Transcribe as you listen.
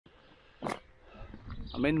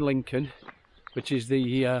I'm in Lincoln, which is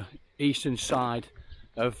the eastern side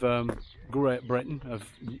of Great Britain,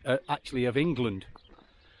 actually of England,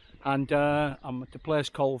 and I'm at a place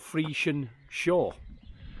called Freiston Shore.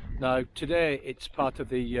 Now today it's part of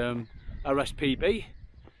the RSPB,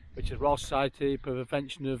 which is Royal Society for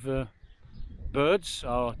Prevention of Birds,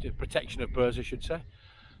 or Protection of Birds I should say.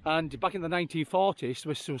 And back in the 1940s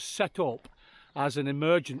this was set up as an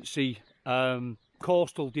emergency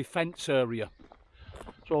coastal defence area.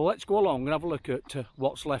 So let's go along and have a look at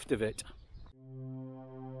what's left of it.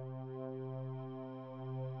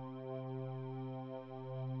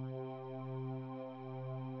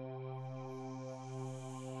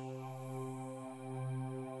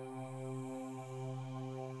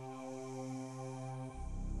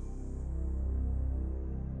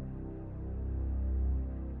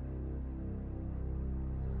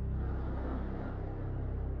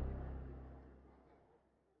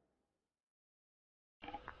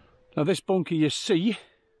 Now this bunker you see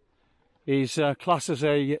is classed as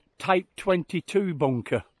a Type 22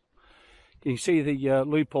 bunker. You can see the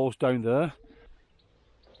loopholes down there.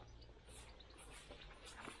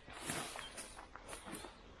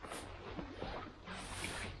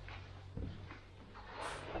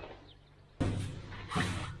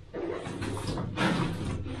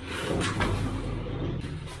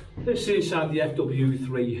 This is inside the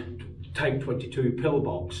FW3 Type 22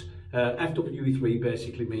 pillbox. FW3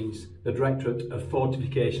 basically means the Directorate of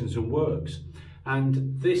Fortifications and Works,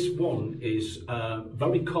 and this one is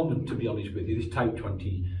very common, to be honest with you, this Type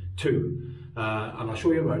 22, and I'll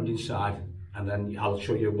show you around inside and then I'll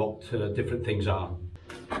show you what different things are.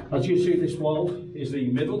 As you see, this wall is the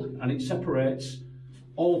middle and it separates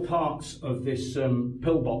all parts of this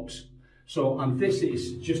pillbox, and this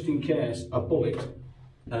is just in case a bullet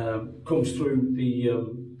comes through the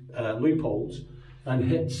loopholes and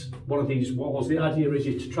hits one of these walls. The idea is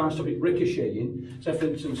to try and stop it ricocheting. So for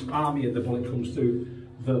instance, army and the bullet comes through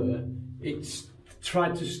there, it's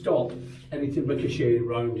tried to stop anything ricocheting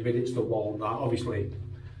around if it hits the wall. Now obviously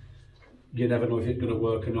you never know if it's going to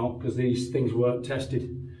work or not, because these things weren't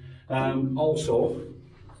tested. Also,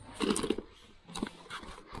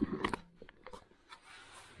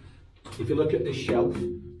 if you look at this shelf,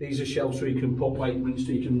 these are shelves where you can put weapons,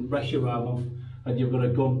 so you can rest your arm on, and you've got a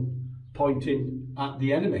gun pointing at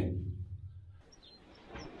the enemy.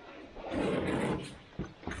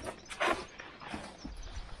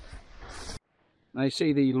 Now you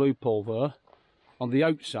see the loophole there. On the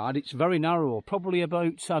outside it's very narrow, probably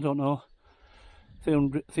about, I don't know,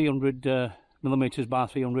 300 millimetres by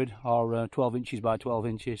 300, or 12 inches by 12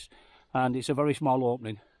 inches, and it's a very small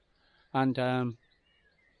opening, and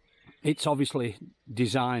it's obviously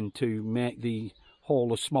designed to make the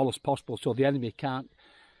hole as small as possible so the enemy can't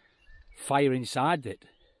fire inside it.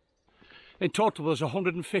 In total there's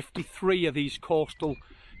 153 of these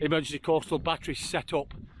emergency coastal batteries set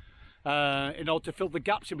up in order to fill the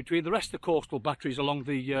gaps in between the rest of the coastal batteries along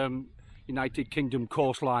the United Kingdom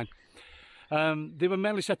coastline. They were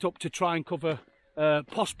mainly set up to try and cover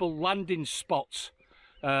possible landing spots,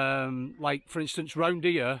 like for instance round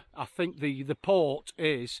here I think the port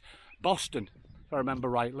is Boston, if I remember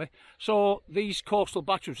rightly. So these coastal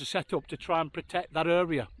batteries are set up to try and protect that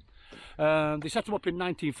area. They set them up in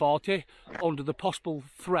 1940 under the possible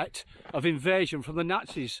threat of invasion from the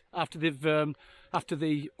Nazis after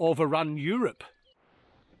they overran Europe.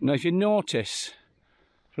 Now if you notice,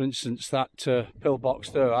 for instance, that pillbox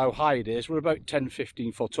there, how high it is, we're about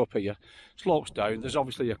 10-15 foot up here. Slopes down, there's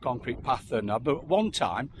obviously a concrete path there now, but at one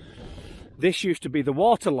time this used to be the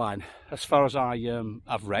waterline, as far as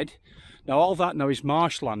I've read. Now all that now is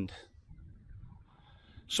marshland.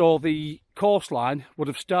 So the coastline would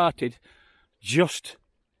have started just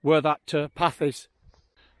where that path is.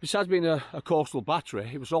 Besides being a coastal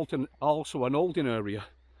battery, it was also an holding area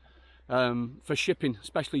for shipping,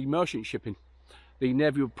 especially merchant shipping. The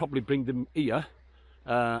Navy would probably bring them here,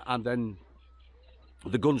 and then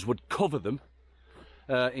the guns would cover them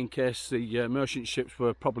in case the merchant ships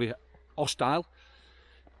were probably hostile.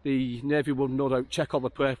 The Navy would no doubt check all the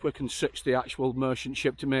paperwork and search the actual merchant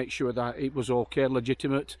ship to make sure that it was okay,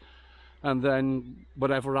 legitimate, and then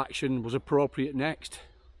whatever action was appropriate next.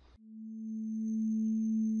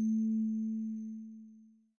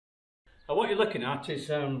 Now what you're looking at is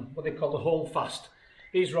what they call the holdfast.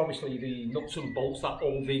 These are obviously the nuts and bolts that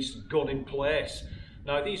hold this gun in place.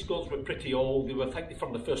 Now these guns were pretty old. They were effectively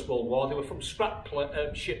from the First World War. They were from scrap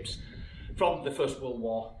ships from the First World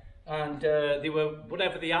War. And they were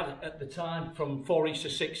whatever they had at the time, from 4-inch to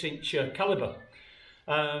 6-inch calibre.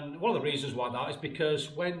 And one of the reasons why that is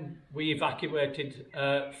because when we evacuated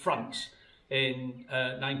France, in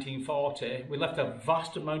 1940, we left a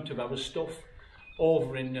vast amount of our stuff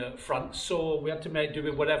over in France, so we had to make do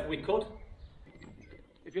with whatever we could.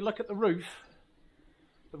 If you look at the roof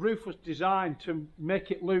was designed to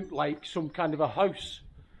make it look like some kind of a house.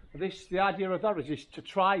 The idea of that is to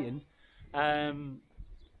try and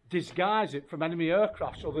disguise it from enemy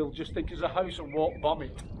aircraft, so they'll just think it's a house and won't bomb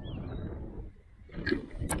it.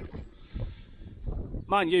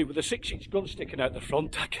 Mind you, with a 6-inch gun sticking out the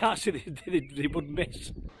front, I can't see they wouldn't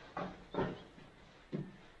miss.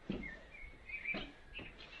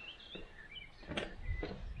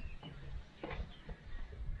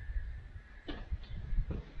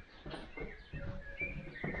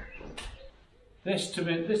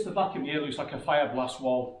 This, the back of here looks like a fire blast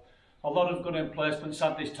wall. A lot of gun emplacements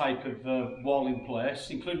had this type of wall in place,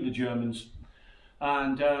 including the Germans.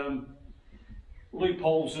 And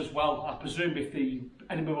loopholes as well. I presume if the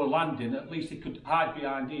enemy were landing, at least he could hide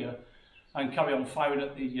behind here and carry on firing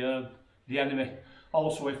at the enemy.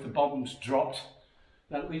 Also, if the bombs dropped,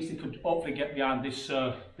 then at least he could hopefully get behind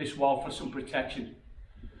this wall for some protection.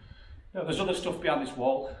 Now, there's other stuff behind this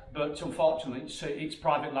wall, but unfortunately it's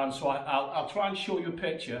private land, so I'll try and show you a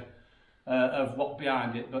picture of what's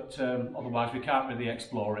behind it, but otherwise we can't really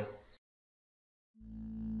explore it.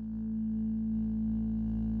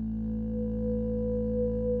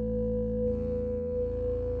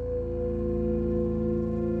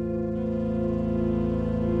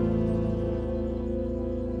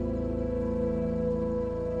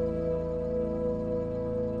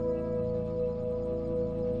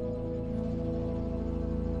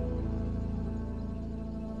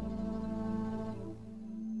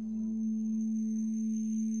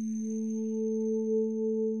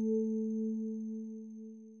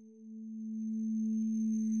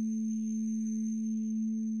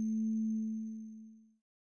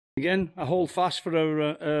 Again, I hold fast for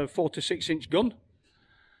a 4 to 6 inch gun,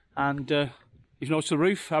 and you've noticed the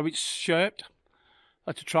roof, how it's shaped.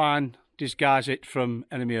 I had to try and disguise it from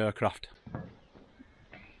enemy aircraft.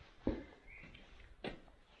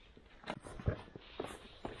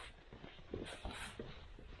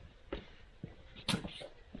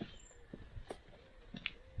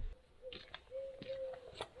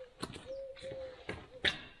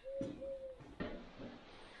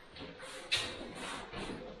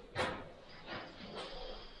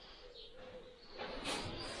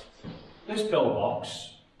 This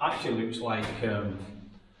pillbox actually looks like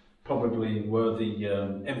probably where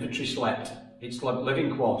the infantry slept. It's like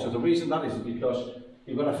living quarters. The reason that is because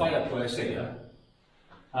you've got a fireplace here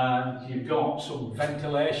and you've got some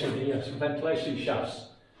ventilation here, some ventilation shafts.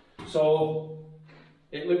 So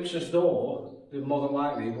it looks as though they more than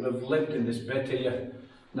likely would have lived in this bit here.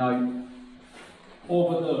 Now,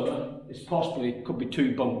 over there, it's possibly, could be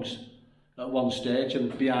 2 bunks at one stage,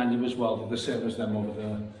 and behind you as well, they're the same as them over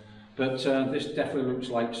there. But this definitely looks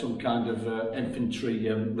like some kind of infantry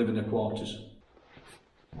living quarters.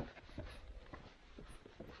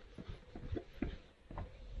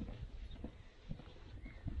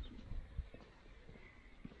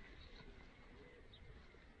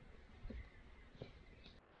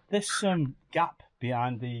 This gap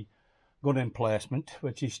behind the gun emplacement,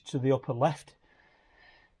 which is to the upper left,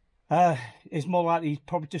 is more likely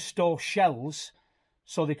probably to store shells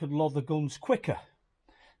so they could load the guns quicker.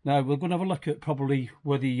 Now we're going to have a look at probably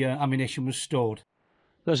where the ammunition was stored.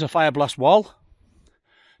 There's a fire blast wall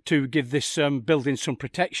to give this building some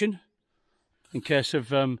protection in case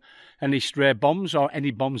of any stray bombs or any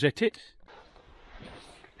bombs hit it.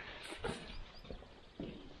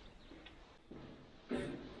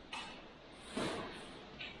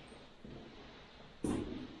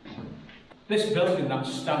 This building that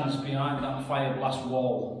stands behind that fire blast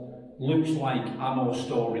wall looks like ammo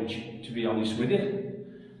storage, to be honest with you.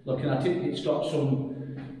 Looking at it, it's got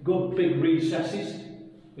some good big recesses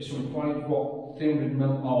with some quite,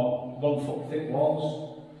 300mm or 1 foot thick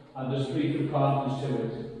walls, and there's 3 compartments to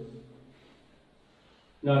it.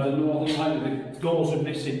 Now, they're more than likely the doors are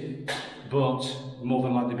missing, but more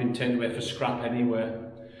than likely been taken away for scrap anyway.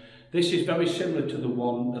 This is very similar to the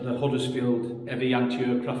one at the Huddersfield Heavy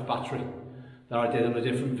Anti-Aircraft Battery that I did on a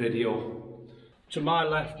different video. To my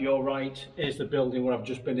left, your right, is the building where I've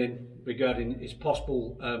just been in regarding its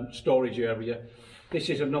possible storage area. This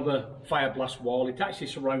is another fire blast wall. It actually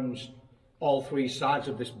surrounds all 3 sides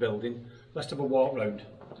of this building. Let's have a walk round.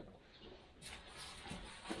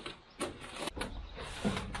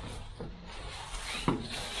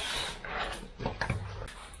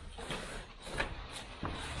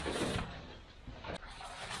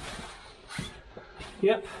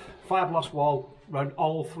 Yep, fire blast wall around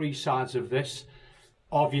all 3 sides of this.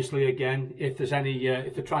 obviously, again, if there's any,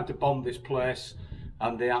 if they're trying to bomb this place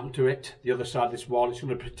and they happen to hit the other side of this wall, it's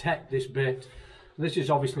going to protect this bit. This is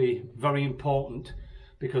obviously very important,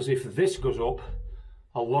 because if this goes up,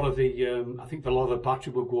 a lot of the, I think a lot of the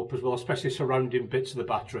battery will go up as well, especially surrounding bits of the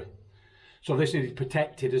battery. So this is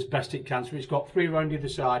protected as best it can. So it's got 3 around either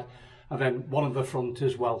side, and then 1 on the front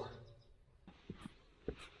as well.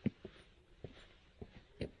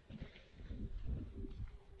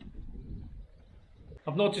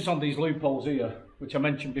 I've noticed on these loopholes here, which I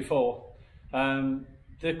mentioned before,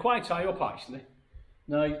 they're quite high up actually.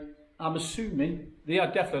 Now, I'm assuming they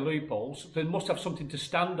are definitely loopholes. They must have something to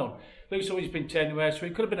stand on. Looks like it's been taken away, so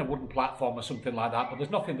it could have been a wooden platform or something like that, but there's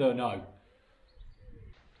nothing there now.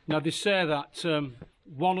 Now, they say that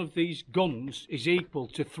one of these guns is equal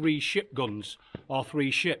to 3 ship guns, or 3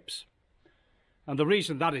 ships. And the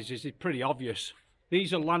reason that is it's pretty obvious.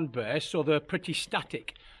 These are land-based, so they're pretty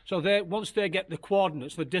static. So once they get the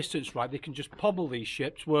coordinates, the distance right, they can just pommel these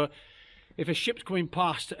ships, where if a ship's coming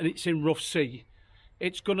past and it's in rough sea,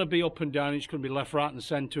 it's going to be up and down, it's going to be left, right and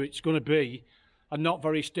centre, it's going to be a not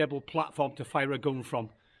very stable platform to fire a gun from.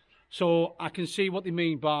 So I can see what they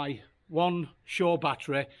mean by 1 shore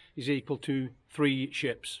battery is equal to 3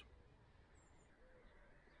 ships.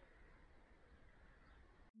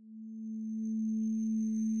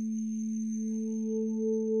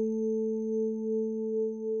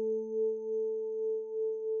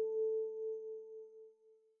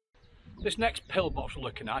 This next pillbox we're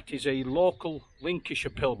looking at is a local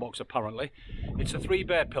Lincolnshire pillbox apparently. It's a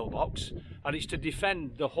 3-bay pillbox, and it's to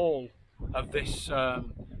defend the whole of this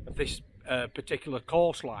particular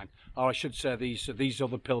coastline, or I should say these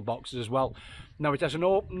other pillboxes as well. Now it has an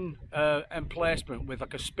open emplacement with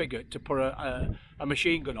like a spigot to put a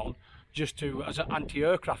machine gun on, just to as an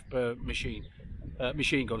anti-aircraft machine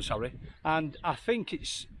gun, sorry. And I think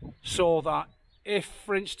it's so that if,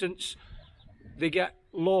 for instance, they get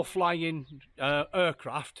low-flying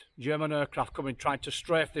aircraft, German aircraft coming trying to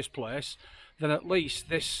strafe this place, then at least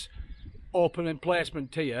this open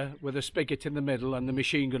emplacement here with a spigot in the middle and the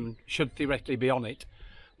machine gun should theoretically be on it,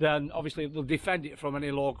 then obviously they'll defend it from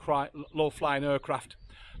any low-flying aircraft.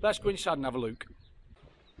 Let's go inside and have a look.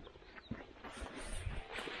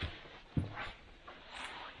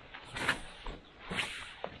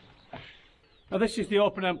 Now this is the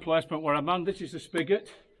open emplacement where I'm on. This is the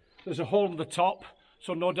spigot. There's a hole in the top,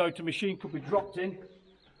 so no doubt a machine could be dropped in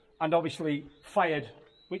and obviously fired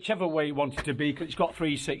whichever way you want it to be, because it's got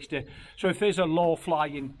 360. So if there's a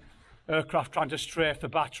low-flying aircraft trying to strafe the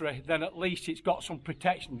battery, then at least it's got some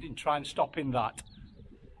protection in trying to stop in that.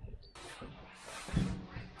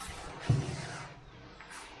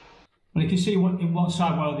 And you can see in one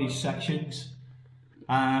side one of these sections.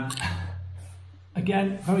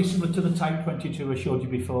 Again, very similar to the Type 22 I showed you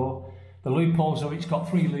before. The loopholes, it's got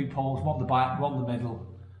 3 loopholes, 1 at the back, 1 in the middle,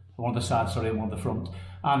 1 on the side, sorry, and 1 at the front.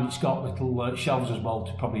 And it's got little shelves as well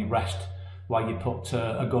to probably rest while you put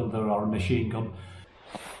a gun there or a machine gun.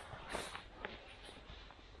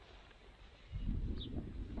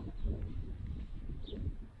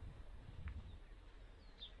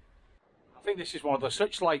 I think this is one of the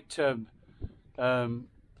searchlight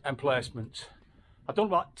emplacements. I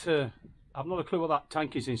don't know what, I've not a clue what that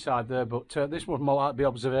tank is inside there, but this was more like the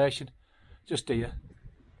observation. Just here.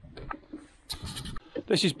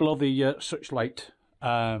 This is below the searchlight,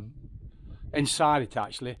 inside it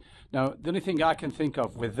actually. Now the only thing I can think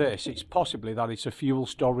of with this, it's possibly that it's a fuel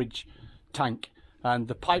storage tank, and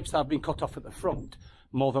the pipes that have been cut off at the front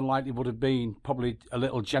more than likely would have been probably a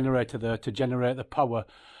little generator there to generate the power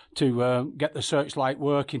to get the searchlight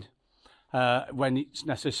working when it's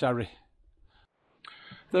necessary.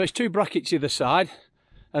 There's 2 brackets either side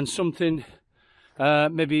and something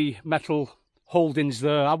maybe metal holdings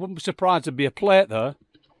there. I wouldn't be surprised there'd be a plate there.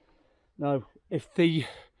 Now, if they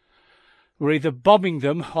were either bombing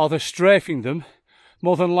them or they're strafing them,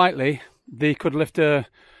 more than likely they could lift a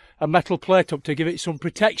metal plate up to give it some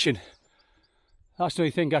protection. That's the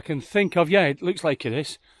only thing I can think of. Yeah, it looks like it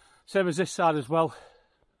is. Same as this side as well.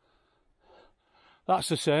 That's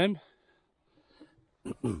the same.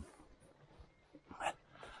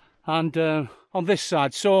 And on this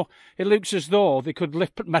side, so it looks as though they could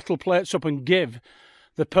lift metal plates up and give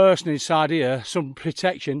the person inside here some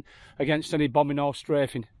protection against any bombing or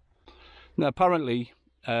strafing. Now apparently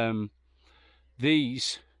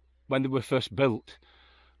these, when they were first built,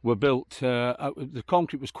 the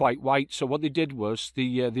concrete was quite white, so what they did was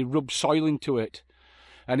they rubbed soil into it.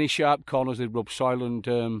 Any sharp corners they rubbed soil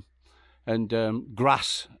and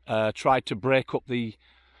grass, tried to break up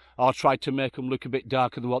or tried to make them look a bit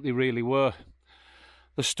darker than what they really were.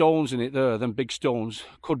 the stones in it there, them big stones,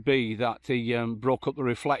 could be that they broke up the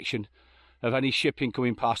reflection of any shipping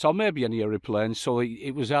coming past, or maybe any aeroplanes, so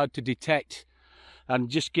it was hard to detect, and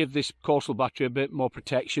just give this coastal battery a bit more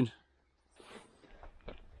protection.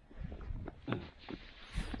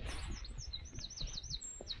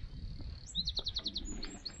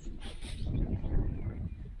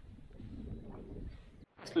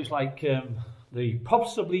 Looks like the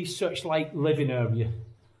possibly searchlight living area.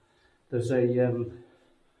 There's a,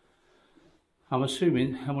 I'm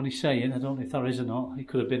assuming, I'm only saying, I don't know if there is or not, it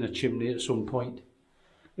could have been a chimney at some point.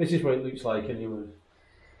 This is what it looks like anyway.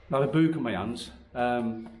 Now the book in my hands,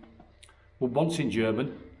 well, once in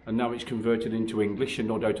German, and now it's converted into English and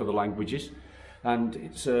no doubt other languages. And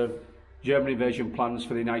it's German invasion plans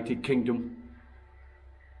for the United Kingdom,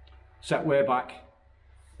 set way back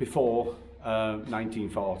before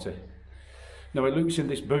 1940. Now it looks in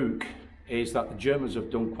this book is that the Germans have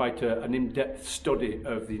done quite an in-depth study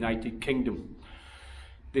of the United Kingdom.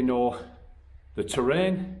 They know the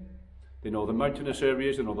terrain, they know the mountainous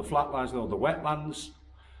areas, they know the flatlands, they know the wetlands,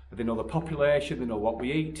 they know the population, they know what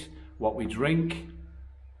we eat, what we drink,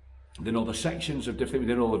 they know the sections of different,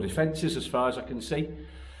 they know the defences as far as I can see.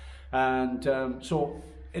 And so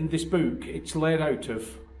in this book it's laid out of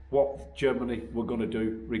what Germany were going to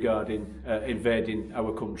do regarding invading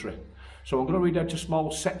our country. So I'm going to read out a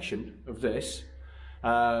small section of this,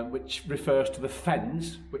 which refers to the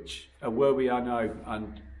Fens, which are where we are now,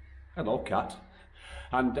 and hello cat,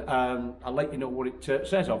 and I'll let you know what it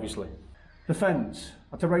says obviously. The Fens.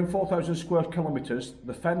 At around 4,000 square kilometres,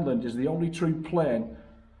 the Fenland is the only true plain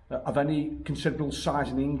of any considerable size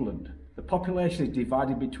in England. The population is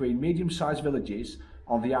divided between medium-sized villages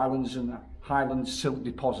on the islands and highlands silt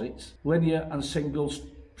deposits, linear and single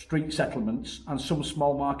street settlements, and some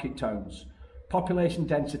small market towns. Population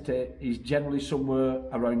density is generally somewhere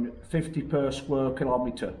around 50 per square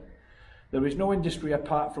kilometre. There is no industry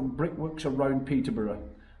apart from brickworks around Peterborough.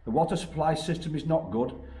 The water supply system is not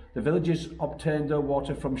good. The villages obtain their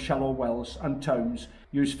water from shallow wells, and towns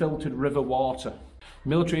use filtered river water.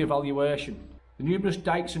 Military evaluation. The numerous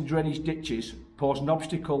dikes and drainage ditches pose an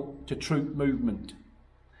obstacle to troop movement.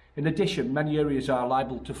 In addition, many areas are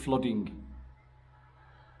liable to flooding.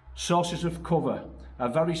 Sources of cover are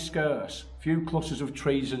very scarce, few clusters of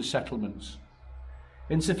trees and settlements.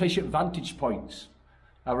 Insufficient vantage points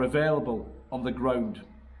are available on the ground,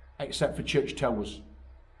 except for church towers.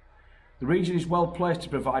 The region is well placed to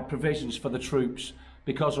provide provisions for the troops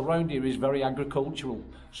because around here is very agricultural.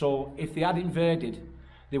 So if they had invaded,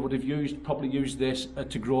 they would have probably used this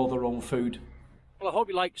to grow their own food. Well, I hope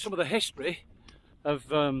you like some of the history of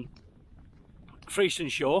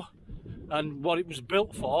Freiston Shore and what it was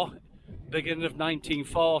built for, beginning of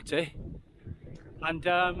 1940, and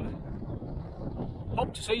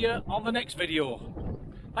hope to see you on the next video.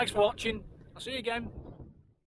 Thanks for watching. I'll see you again.